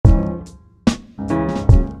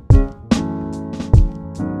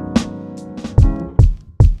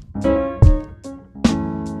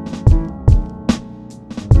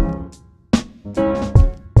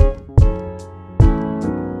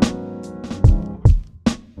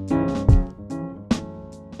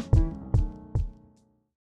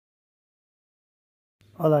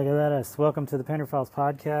Hola, galletas. Welcome to the Painter Files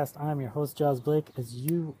podcast. I'm your host, Giles Blake, as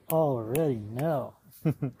you already know.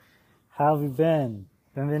 How have you been?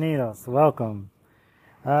 Bienvenidos. Welcome.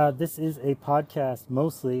 This is a podcast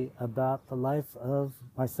mostly about the life of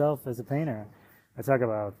myself as a painter. I talk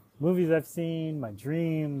about movies I've seen, my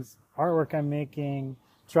dreams, artwork I'm making,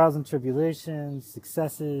 trials and tribulations,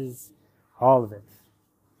 successes, all of it.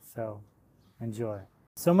 So, enjoy.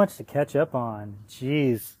 So much to catch up on.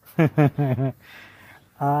 Jeez.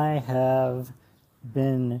 I have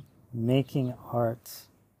been making art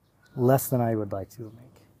less than I would like to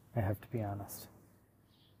make, I have to be honest.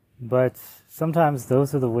 But sometimes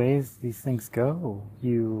those are the ways these things go.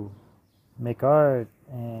 You make art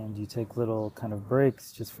and you take little kind of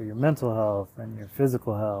breaks just for your mental health and your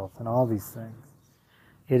physical health and all these things.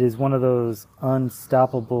 It is one of those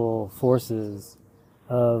unstoppable forces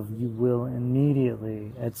of you will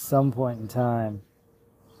immediately, at some point in time,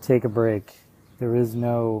 take a break. There is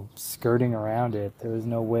no skirting around it. There is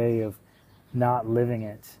no way of not living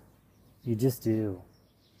it. You just do.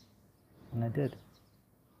 And I did.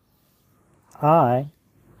 I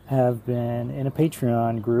have been in a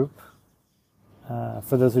Patreon group.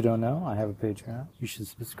 For those who don't know, I have a Patreon. You should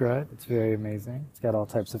subscribe. It's very amazing. It's got all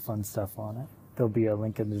types of fun stuff on it. There'll be a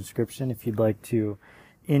link in the description if you'd like to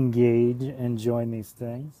engage and join these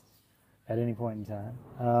things at any point in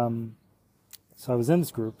time. So I was in this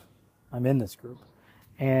group. I'm in this group,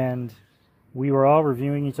 and we were all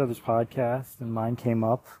reviewing each other's podcasts, and mine came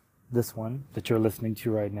up, this one that you're listening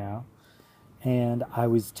to right now, and I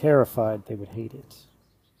was terrified they would hate it.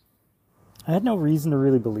 I had no reason to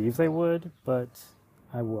really believe they would, but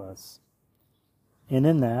I was. And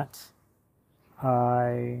in that,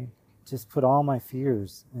 I just put all my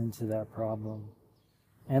fears into that problem,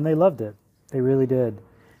 and they loved it. They really did.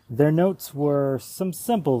 Their notes were some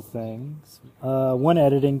simple things. One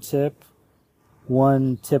editing tip,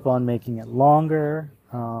 one tip on making it longer,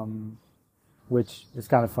 which is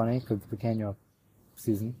kind of funny because the Pequeño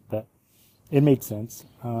season, but it made sense.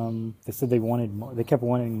 They said they wanted more. They kept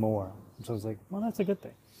wanting more. So I was like, well, that's a good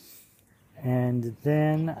thing. And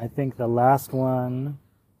then I think the last one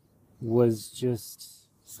was just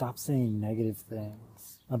stop saying negative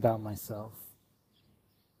things about myself.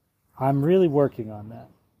 I'm really working on that.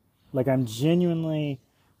 Like, I'm genuinely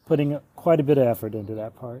putting quite a bit of effort into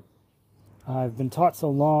that part. I've been taught so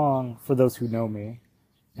long, for those who know me,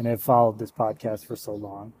 and have followed this podcast for so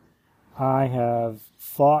long, I have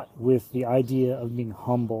fought with the idea of being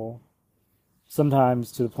humble, sometimes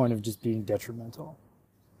to the point of just being detrimental.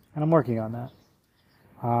 And I'm working on that.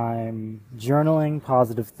 I'm journaling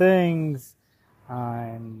positive things.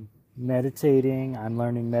 I'm meditating. I'm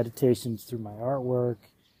learning meditations through my artwork.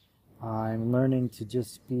 I'm learning to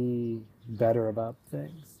just be better about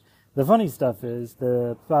things. The funny stuff is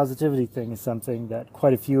the positivity thing is something that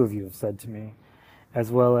quite a few of you have said to me, as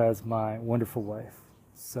well as my wonderful wife.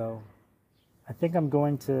 So I think I'm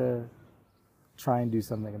going to try and do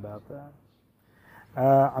something about that.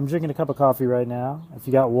 I'm drinking a cup of coffee right now. If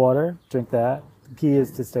you got water, drink that. The key is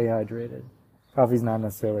to stay hydrated. Coffee's not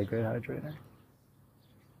necessarily a great hydrator.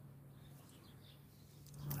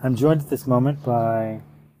 I'm joined at this moment by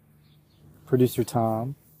producer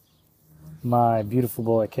Tom, my beautiful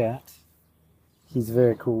boy Cat. He's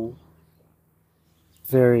very cool,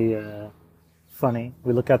 very funny.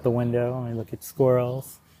 We look out the window and we look at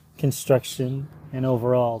squirrels, construction, and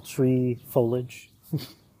overall tree foliage.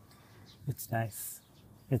 It's nice.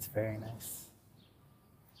 It's very nice.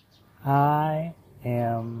 I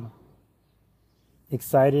am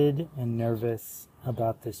excited and nervous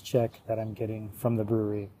about this check that I'm getting from the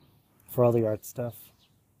brewery for all the art stuff.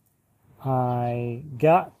 I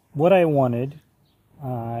got what I wanted.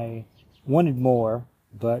 I wanted more,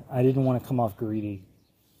 but I didn't want to come off greedy.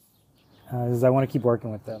 Because I want to keep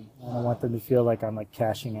working with them. I don't want them to feel like I'm like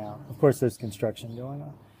cashing out. Of course, there's construction going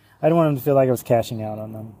on. I don't want them to feel like I was cashing out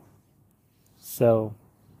on them. So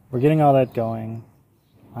we're getting all that going.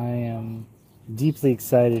 I am deeply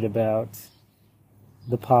excited about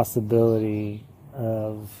the possibility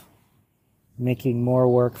of making more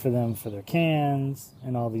work for them for their cans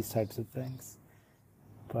and all these types of things.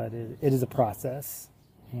 But it is a process.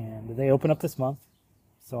 And they open up this month,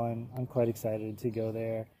 so I'm quite excited to go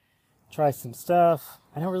there, try some stuff.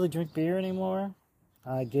 I don't really drink beer anymore.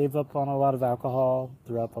 I gave up on a lot of alcohol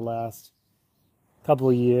throughout the last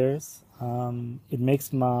couple of years. It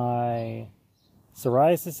makes my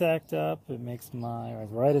psoriasis act up. It makes my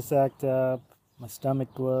arthritis act up. My stomach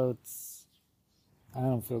bloats. I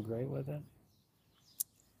don't feel great with it.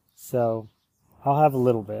 So I'll have a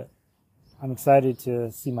little bit. I'm excited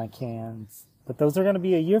to see my cans, but those are going to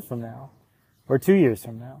be a year from now or 2 years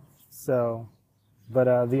from now. So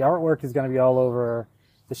But the artwork is going to be all over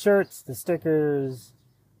the shirts, the stickers,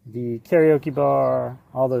 the karaoke bar,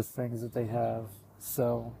 all those things that they have.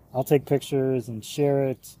 So I'll take pictures and share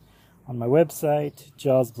it on my website,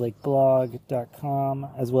 jawsblakeblog.com,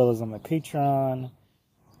 as well as on my Patreon,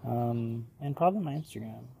 and probably my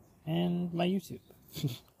Instagram and my YouTube.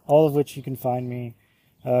 All of which you can find me.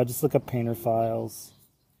 Just look up Painter Files.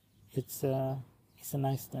 It's a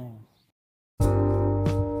nice thing.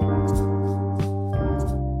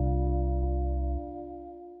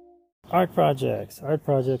 Art projects.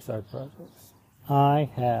 I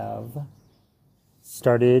have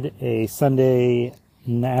started a Sunday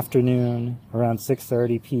afternoon around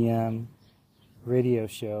 6:30 p.m. radio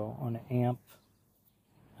show on AMP.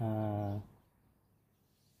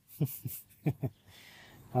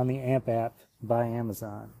 On the AMP app by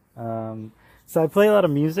Amazon. So I play a lot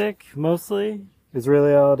of music, mostly, is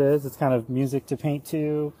really all it is. It's kind of music to paint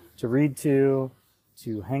to read to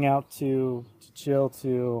hang out to chill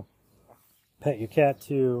to, pet your cat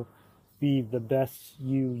to, be the best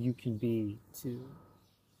you can be to.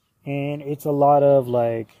 And it's a lot of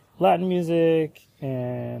like Latin music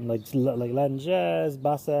and like Latin jazz,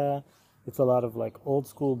 bossa. It's a lot of like old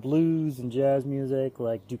school blues and jazz music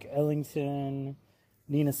like Duke Ellington,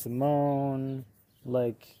 Nina Simone,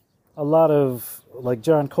 like a lot of like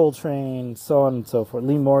John Coltrane, so on and so forth.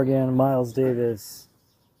 Lee Morgan, Miles Davis,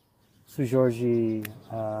 Sue Georgie,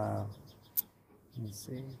 let's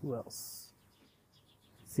see, who else?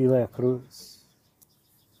 Celia Cruz.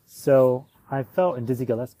 So I felt, and Dizzy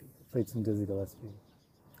Gillespie. I played some Dizzy Gillespie.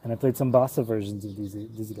 And I played some bossa versions of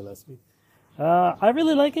Dizzy Gillespie. I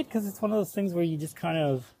really like it because it's one of those things where you just kind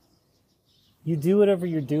of, you do whatever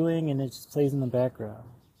you're doing and it just plays in the background.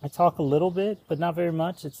 I talk a little bit, but not very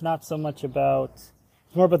much. It's not so much about,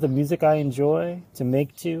 it's more about the music I enjoy to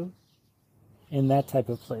make to in that type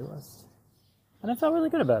of playlist. And I felt really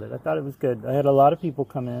good about it. I thought it was good. I had a lot of people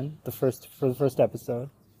come in for the first episode.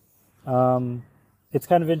 It's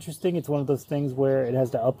kind of interesting. It's one of those things where it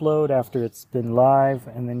has to upload after it's been live,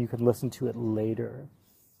 and then you can listen to it later.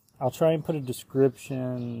 I'll try and put a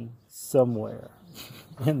description somewhere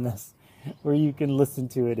in this where you can listen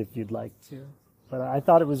to it if you'd like to. But I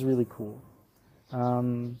thought it was really cool.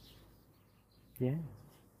 Yeah.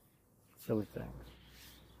 Silly thing.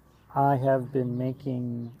 I have been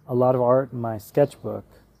making a lot of art in my sketchbook.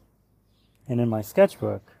 And in my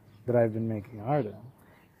sketchbook that I've been making art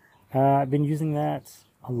in, I've been using that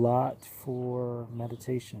a lot for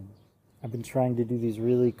meditation. I've been trying to do these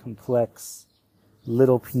really complex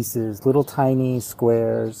little pieces, little tiny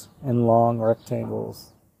squares and long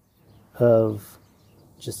rectangles of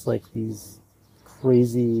just like these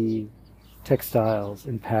crazy textiles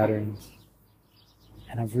and patterns.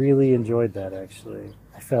 And I've really enjoyed that, actually.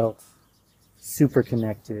 I felt super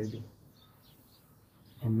connected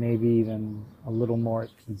and maybe even a little more at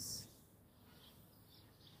peace,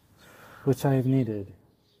 which I have needed.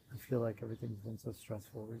 I feel like everything's been so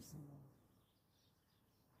stressful recently.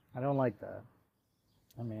 I don't like that.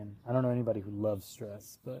 I mean, I don't know anybody who loves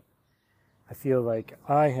stress, but I feel like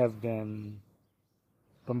I have been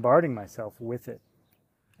bombarding myself with it.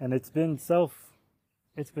 And it's been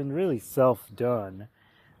really self-done.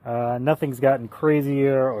 Nothing's gotten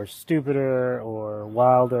crazier or stupider or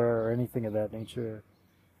wilder or anything of that nature.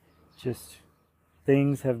 Just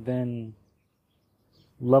things have been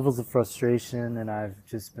levels of frustration, and I've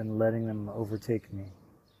just been letting them overtake me.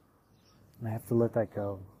 And I have to let that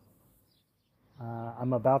go.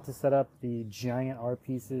 I'm about to set up the giant art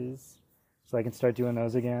pieces so I can start doing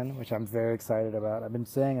those again, which I'm very excited about. I've been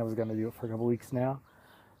saying I was going to do it for a couple weeks now.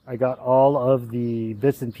 I got all of the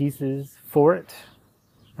bits and pieces for it.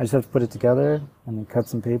 I just have to put it together and then cut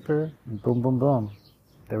some paper and boom, boom, boom.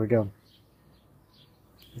 There we go.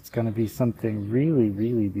 It's going to be something really,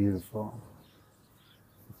 really beautiful.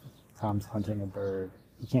 Tom's hunting a bird.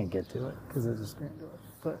 You can't get to it because there's a screen door,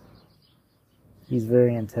 but he's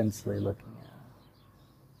very intensely looking at it.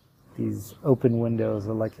 These open windows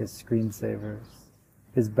are like his screensavers,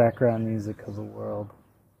 his background music of the world.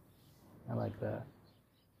 I like that.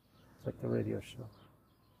 It's like the radio show.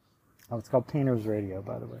 Oh, it's called Painter's Radio,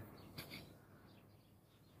 by the way.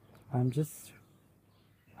 I'm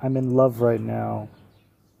in love right now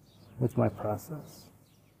with my process.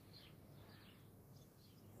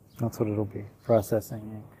 That's what it'll be. Processing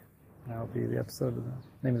Ink. That'll be the episode of the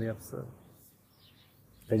name of the episode.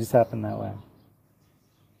 They just happen that way.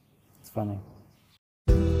 It's funny.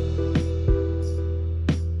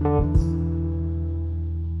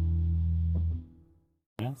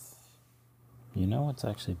 Yes. You know what's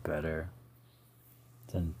actually better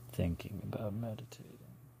than thinking about meditating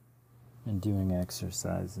and doing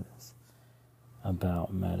exercises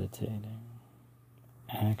about meditating.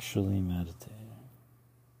 Actually meditating.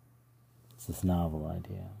 It's this novel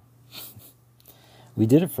idea. We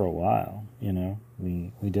did it for a while, you know.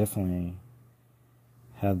 We definitely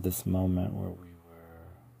had this moment where we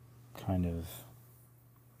were kind of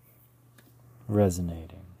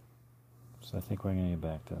resonating. So I think we're going to get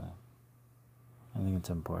back to that. I think it's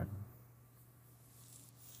important.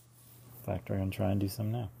 In fact, we're going to try and do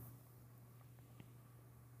some now.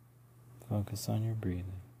 Focus on your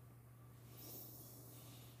breathing.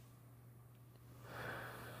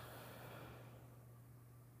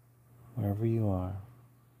 Wherever you are,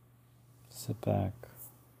 sit back,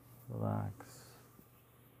 relax.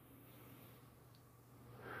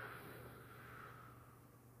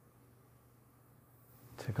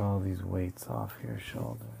 Take all these weights off your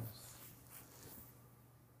shoulders.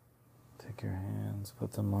 Take your hands,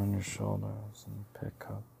 put them on your shoulders, and pick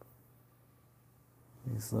up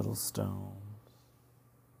these little stones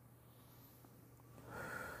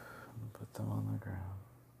and put them on the ground.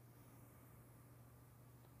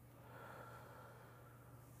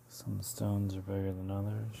 Some stones are bigger than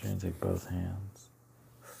others. You're going to take both hands.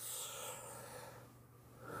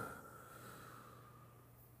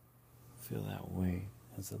 Feel that weight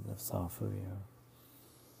as it lifts off of you.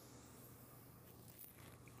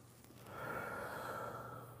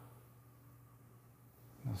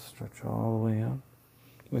 Now stretch all the way up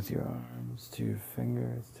with your arms to your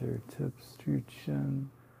fingers, to your tips, to your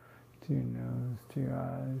chin, to your nose, to your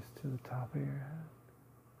eyes, to the top of your head.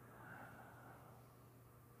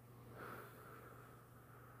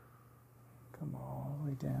 Come all the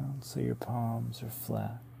way down so your palms are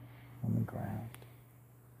flat on the ground.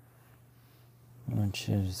 I want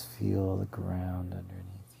you to just feel the ground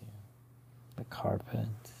underneath you, the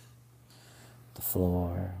carpet, the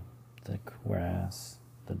floor, the grass,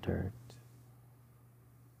 the dirt.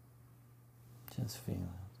 Just feel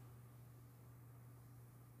it.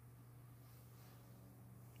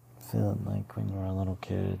 Feel it like when you were a little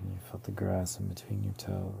kid and you felt the grass in between your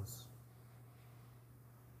toes.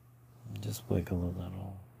 And just wiggle a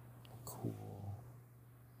little. Cool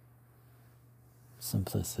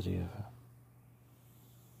simplicity of it.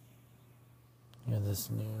 You're this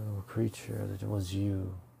new creature that was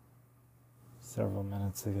you several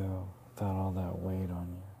minutes ago without all that weight on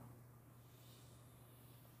you.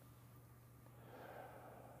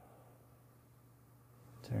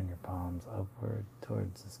 Turn your palms upward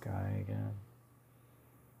towards the sky again.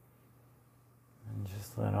 And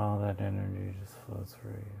just let all that energy just flow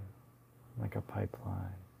through you like a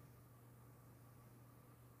pipeline.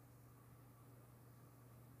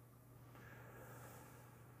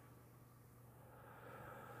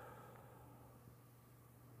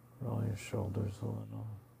 Roll your shoulders a little.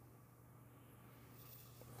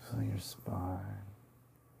 Feel your spine,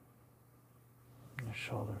 your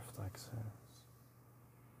shoulder flexors.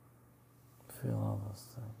 Feel all those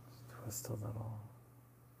things. Twist a little.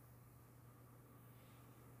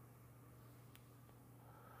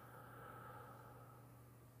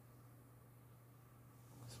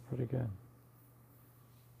 It's pretty good.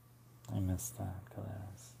 I miss that,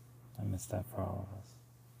 Gladys. I miss that for all of us.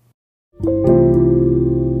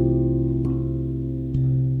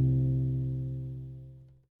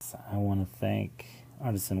 I want to thank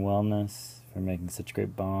Artisan Wellness for making such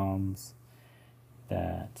great bombs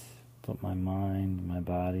that put my mind, my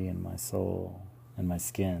body, and my soul, and my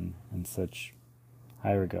skin in such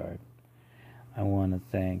high regard. I want to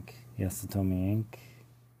thank Yasutomi Ink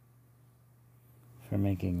for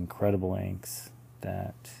making incredible inks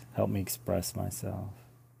that help me express myself.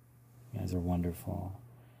 You guys are wonderful.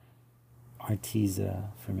 Arteza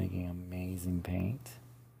for making amazing paint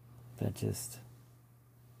that just,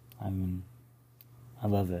 I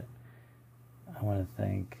love it. I want to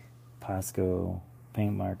thank Pasco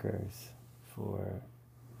Paint Markers for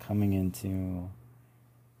coming into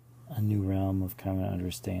a new realm of common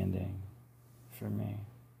understanding for me.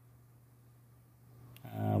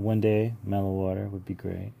 One day, Mellow Water would be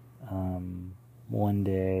great. One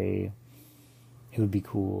day, it would be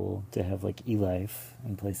cool to have like eLife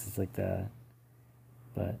and places like that.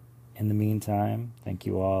 But in the meantime, thank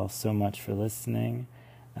you all so much for listening.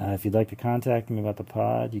 If you'd like to contact me about the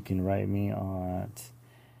pod, you can write me at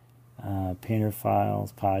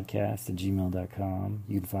painterfilespodcast@gmail.com.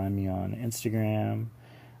 You can find me on Instagram,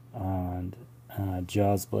 on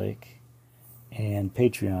Jaws Blake, and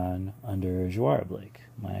Patreon under Joara Blake,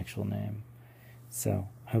 my actual name. So,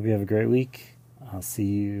 I hope you have a great week. I'll see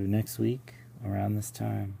you next week around this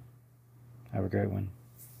time. Have a great one.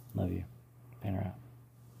 Love you. Painter out.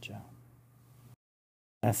 Ciao.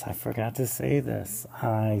 Yes, I forgot to say this.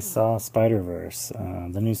 I saw Spider-Verse,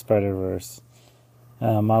 the new Spider-Verse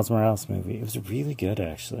Miles Morales movie. It was really good,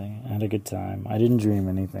 actually. I had a good time. I didn't dream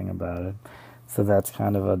anything about it, so that's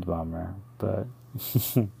kind of a bummer. But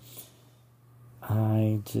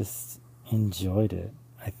I just enjoyed it.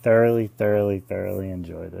 I thoroughly, thoroughly, thoroughly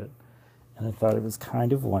enjoyed it. And I thought it was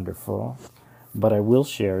kind of wonderful. But I will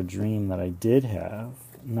share a dream that I did have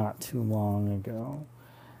not too long ago.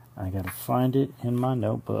 I gotta find it in my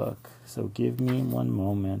notebook. So give me one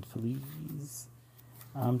moment, please.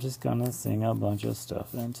 I'm just gonna sing a bunch of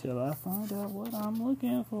stuff until I find out what I'm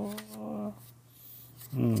looking for.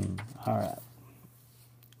 Alright.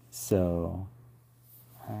 So,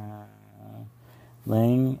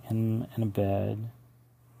 laying in a bed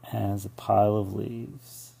as a pile of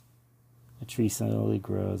leaves. A tree suddenly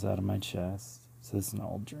grows out of my chest. So this is an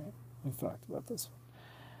old dream. We've talked about this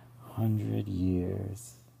one. 100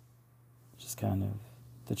 years. Just kind of,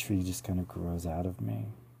 the tree just kind of grows out of me.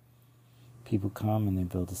 People come and they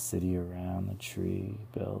build a city around the tree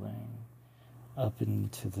building. Up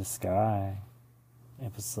into the sky.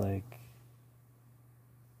 It was like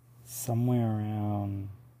somewhere around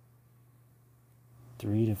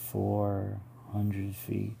 300 to 400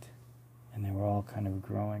 feet. And they were all kind of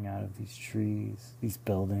growing out of these trees, these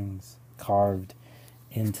buildings, carved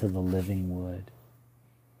into the living wood.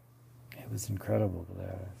 It was incredible,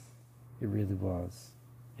 Gladys. It really was.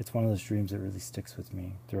 It's one of those dreams that really sticks with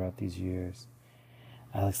me throughout these years.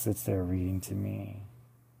 Alex sits there reading to me.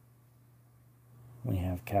 We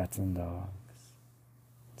have cats and dogs.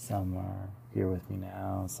 Some are here with me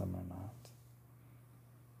now, some are not.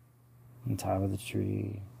 On top of the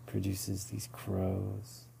tree produces these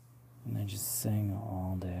crows. And they just sing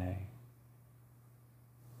all day.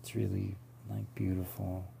 It's really,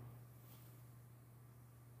 beautiful.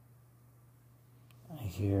 I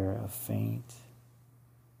hear a faint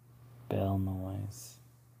bell noise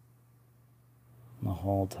the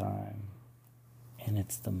whole time. And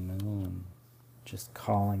it's the moon just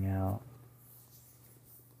calling out,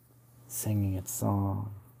 singing its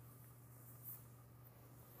song.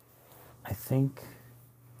 I think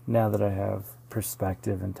now that I have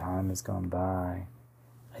perspective and time has gone by,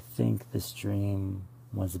 I think this dream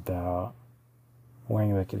was about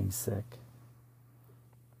worrying about getting sick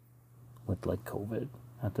with COVID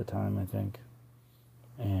at the time, I think,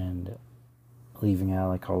 and leaving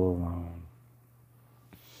Alec all alone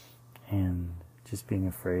and just being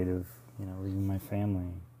afraid of, leaving my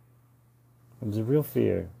family. It was a real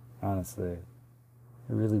fear, honestly. It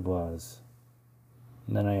really was.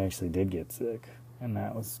 And then I actually did get sick. And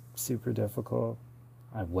that was super difficult.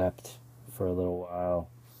 I wept for a little while,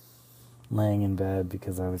 laying in bed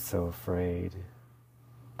because I was so afraid.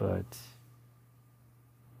 But,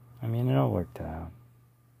 it all worked out.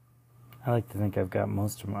 I like to think I've got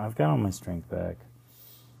all my strength back.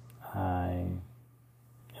 I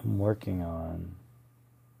am working on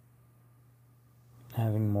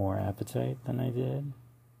having more appetite than I did.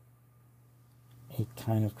 It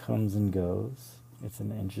kind of comes and goes. It's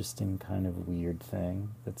an interesting kind of weird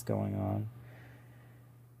thing that's going on.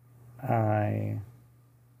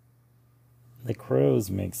 The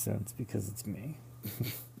crows make sense because it's me.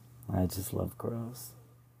 I just love crows.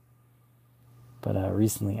 But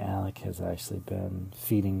recently Alec has actually been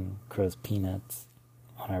feeding crows peanuts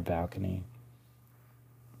on our balcony.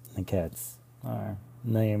 The cats are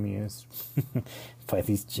really amused by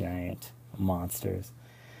these giant monsters.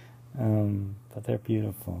 But they're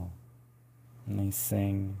beautiful. And they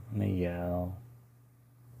sing, and they yell.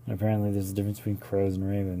 And apparently there's a difference between crows and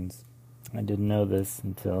ravens. I didn't know this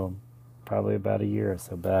until probably about a year or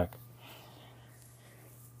so back.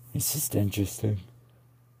 It's just interesting.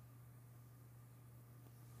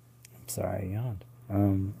 I'm sorry, I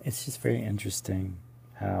yawned. It's just very interesting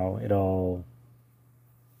how it all...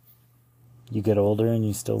 You get older and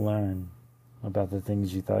you still learn about the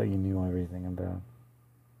things you thought you knew everything about.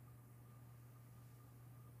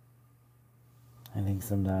 I think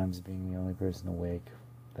sometimes being the only person awake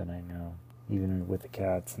that I know, even with the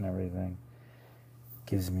cats and everything,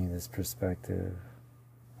 gives me this perspective.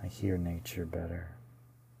 I hear nature better,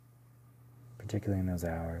 particularly in those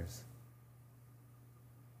hours.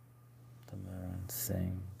 The moon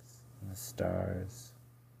sings and the stars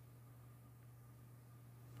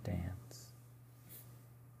dance.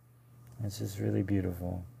 It's just really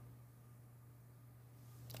beautiful.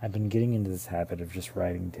 I've been getting into this habit of just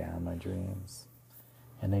writing down my dreams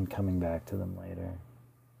and then coming back to them later.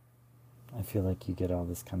 I feel like you get all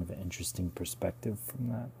this kind of interesting perspective from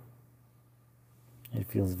that. It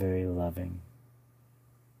feels very loving,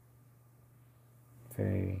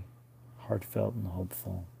 very heartfelt and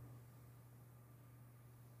hopeful.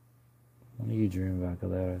 What do you dream about,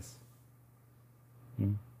 Galeras?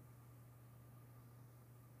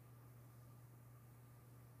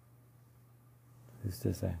 Who's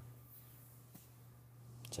to say?